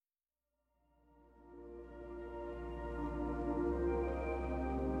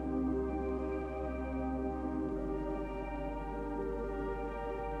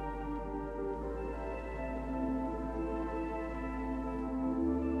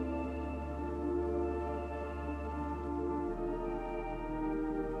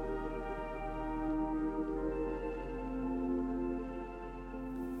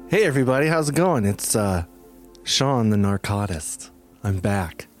Hey everybody, how's it going? It's Sean the Narcotist. I'm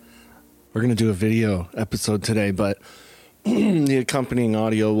back. We're going to do a video episode today, but the accompanying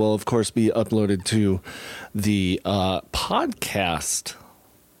audio will of course be uploaded to the podcast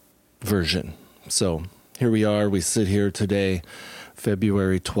version. So here we are, we sit here today,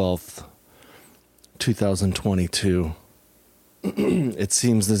 February 12th, 2022. It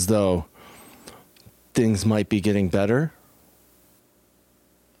seems as though things might be getting better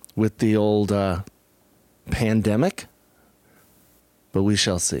with the old pandemic, but we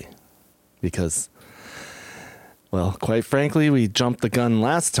shall see. Because, well, quite frankly, we jumped the gun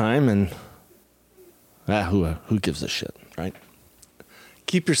last time, and who gives a shit, right?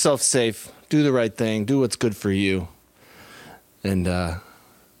 Keep yourself safe, do the right thing, do what's good for you, and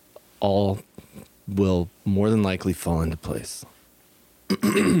all will more than likely fall into place.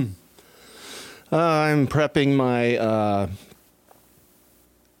 I'm prepping my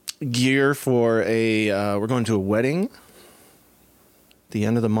gear for we're going to a wedding the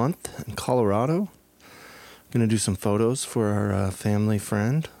end of the month in Colorado. Going to do some photos for our family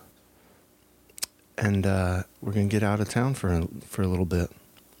friend, and we're going to get out of town for a little bit.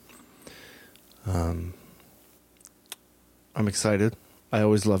 I'm excited. I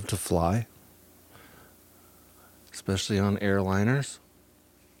always love to fly, especially on airliners.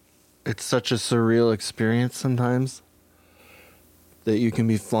 It's such a surreal experience sometimes that you can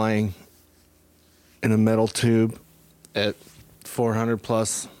be flying in a metal tube at 400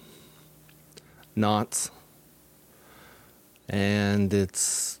 plus knots, and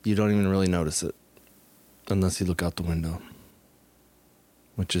you don't even really notice it unless you look out the window,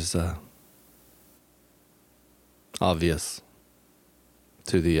 which is obvious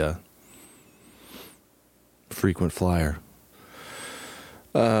to the frequent flyer.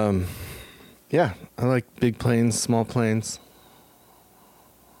 Yeah, I like big planes, small planes.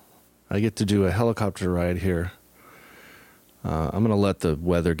 I get to do a helicopter ride here. I'm going to let the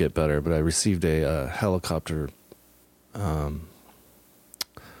weather get better, but I received a helicopter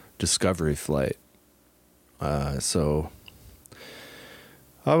discovery flight. So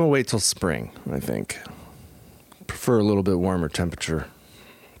I'm going to wait till spring, I think. Prefer a little bit warmer temperature.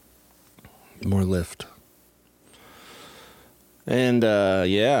 More lift. And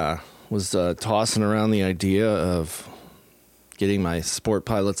was tossing around the idea of getting my sport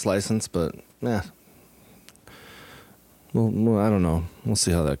pilot's license, but well, I don't know. We'll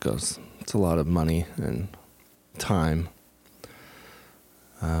see how that goes. It's a lot of money and time.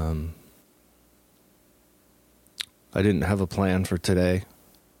 I didn't have a plan for today.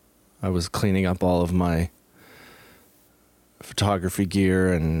 I was cleaning up all of my photography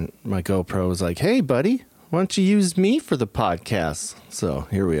gear, and my GoPro was like, "Hey, buddy, why don't you use me for the podcast?" So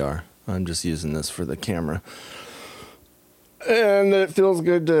here we are. I'm just using this for the camera. And it feels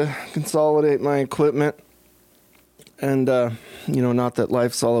good to consolidate my equipment. And, not that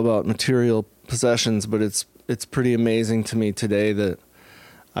life's all about material possessions, but it's pretty amazing to me today that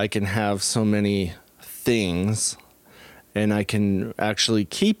I can have so many things and I can actually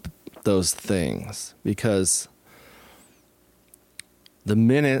keep those things, because the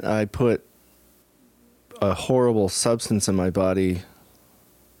minute I put a horrible substance in my body,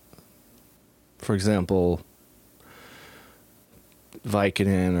 for example,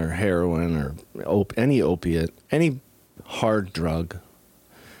 Vicodin or heroin or any opiate, any hard drug,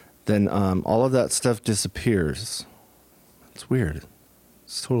 then all of that stuff disappears. It's weird.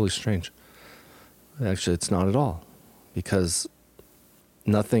 It's totally strange. Actually, it's not at all, because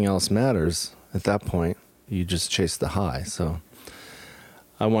nothing else matters at that point. You just chase the high. So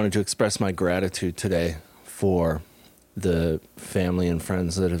I wanted to express my gratitude today for the family and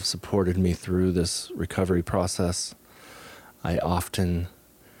friends that have supported me through this recovery process. I often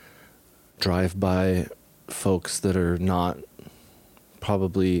drive by folks that are not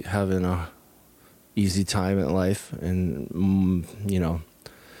probably having a easy time in life, and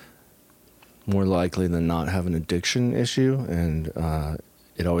more likely than not have an addiction issue, and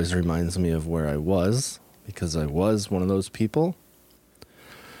it always reminds me of where I was, because I was one of those people.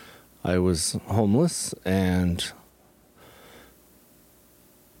 I was homeless, and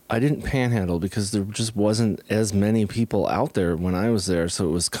I didn't panhandle because there just wasn't as many people out there when I was there. So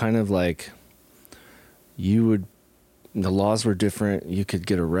it was kind of like the laws were different. You could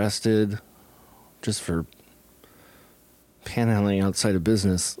get arrested just for panhandling outside of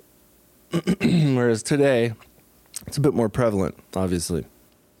business. Whereas today, it's a bit more prevalent, obviously.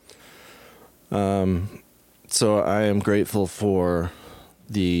 So I am grateful for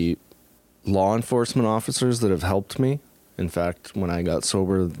the law enforcement officers that have helped me. In fact, when I got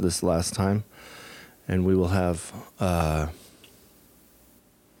sober this last time, and we will have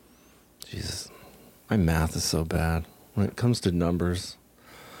Jesus, my math is so bad when it comes to numbers.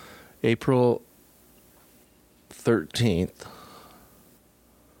 April 13th,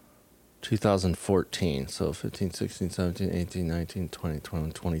 2014. So 15, 16, 17, 18, 19, 20,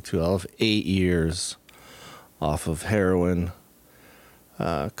 21, 22. I'll have 8 years off of heroin,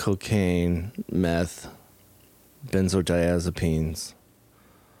 cocaine, meth, benzodiazepines,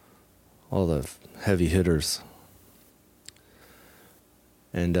 all the heavy hitters.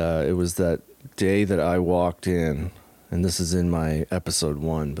 And it was that day that I walked in, and this is in my episode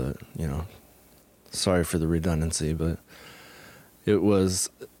 1, but, you know, sorry for the redundancy, but it was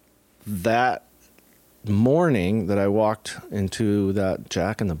that morning that I walked into that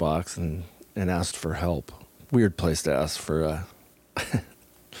Jack in the Box and asked for help. Weird place to ask for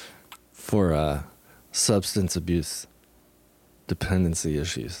for substance abuse dependency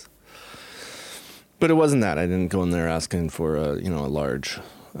issues. But it wasn't that. I didn't go in there asking for a large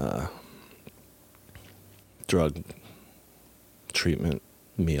drug treatment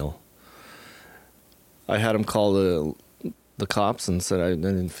meal. I had them call the cops and said I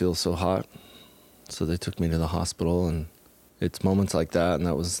didn't feel so hot, so they took me to the hospital. And it's moments like that, and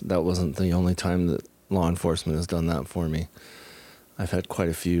that wasn't the only time that law enforcement has done that for me. I've had quite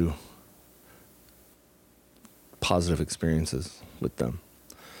a few positive experiences with them.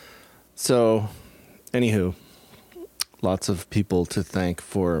 So, anywho, lots of people to thank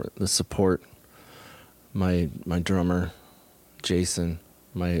for the support. My drummer, Jason,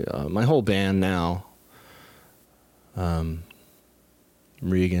 my whole band now.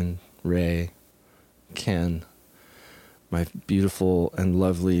 Regan, Ray, Ken, my beautiful and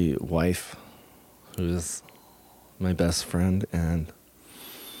lovely wife, who is my best friend, and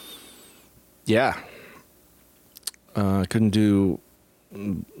yeah, I couldn't do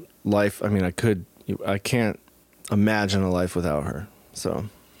life. I mean, I can't imagine a life without her. So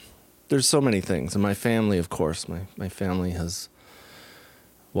there's so many things. And my family, of course, my family has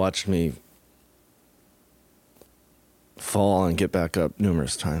watched me fall and get back up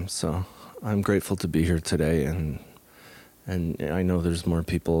numerous times. So I'm grateful to be here today. And I know there's more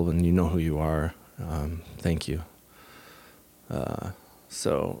people, and you know who you are. Thank you.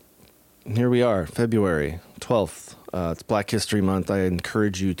 So here we are, February 12th. It's Black History Month. I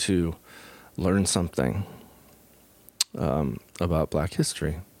encourage you to learn something about Black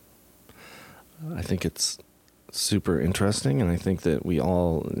history. I think it's super interesting, and I think that we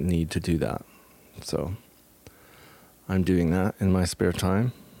all need to do that. So I'm doing that in my spare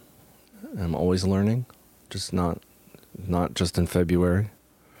time. I'm always learning, just not just in February.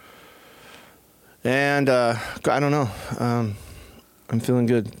 And I don't know. I'm feeling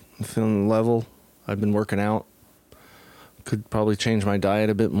good. I'm feeling level. I've been working out. Could probably change my diet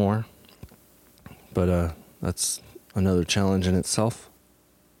a bit more. But that's another challenge in itself.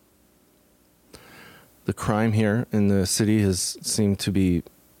 The crime here in the city has seemed to be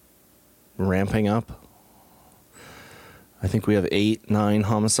ramping up. I think we have 8-9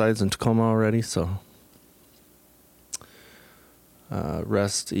 homicides in Tacoma already, so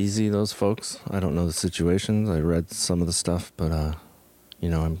rest easy, those folks. I don't know the situations. I read some of the stuff, but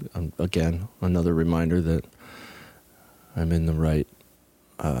I'm again another reminder that I'm in the right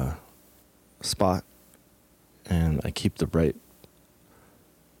spot, and I keep the right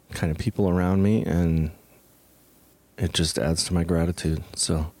kind of people around me, and it just adds to my gratitude.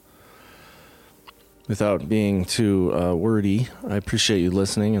 So without being too wordy, I appreciate you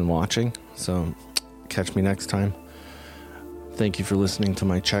listening and watching. So catch me next time. Thank you for listening to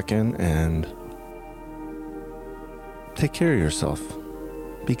my check-in, and take care of yourself.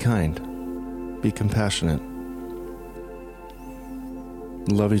 Be kind. Be compassionate.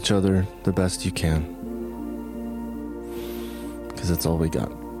 Love each other the best you can, because it's all we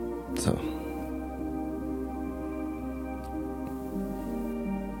got. So